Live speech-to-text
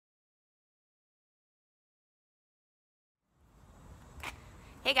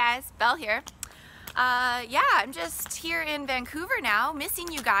Hey guys, Belle here. Yeah, I'm just here in Vancouver now,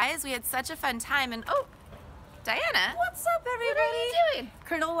 missing you guys. We had such a fun time and oh, Diana. What's up, everybody? What are you doing?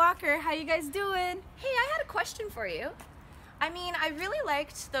 Colonel Walker, how you guys doing? Hey, I had a question for you. I mean, I really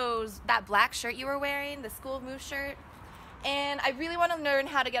liked that black shirt you were wearing, the School of Move shirt. And I really want to learn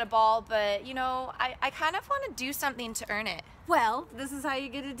how to get a ball, but you know, I kind of want to do something to earn it. Well, this is how you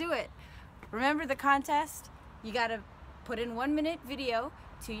get to do it. Remember the contest? You gotta put in 1 minute video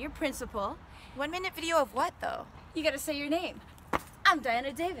to your principal. 1 minute video of what though? You gotta say your name. I'm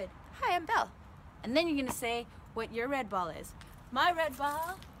Diana David. Hi, I'm Belle. And then you're gonna say what your red ball is. My red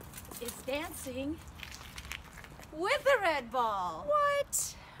ball is dancing with the red ball.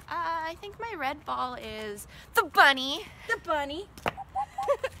 What? I think my red ball is the bunny. The bunny.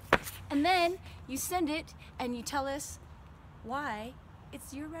 And then you send it and you tell us why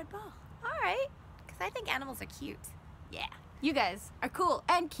it's your red ball. All right, because I think animals are cute. Yeah. You guys are cool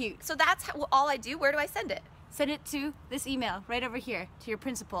and cute. So that's all I do? Where do I send it? Send it to this email right over here to your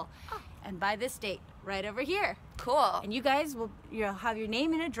principal. Oh. And by this date right over here. Cool. And you guys you'll have your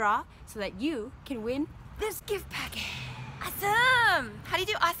name in a draw so that you can win this gift package. Awesome. How do you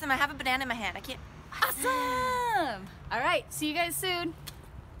do awesome? I have a banana in my hand. I can't. Awesome. All right, see you guys soon.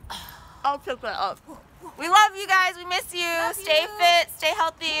 I'll pick that up. We love you guys. We miss you. Love Stay you. fit. Stay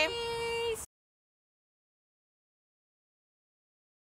healthy.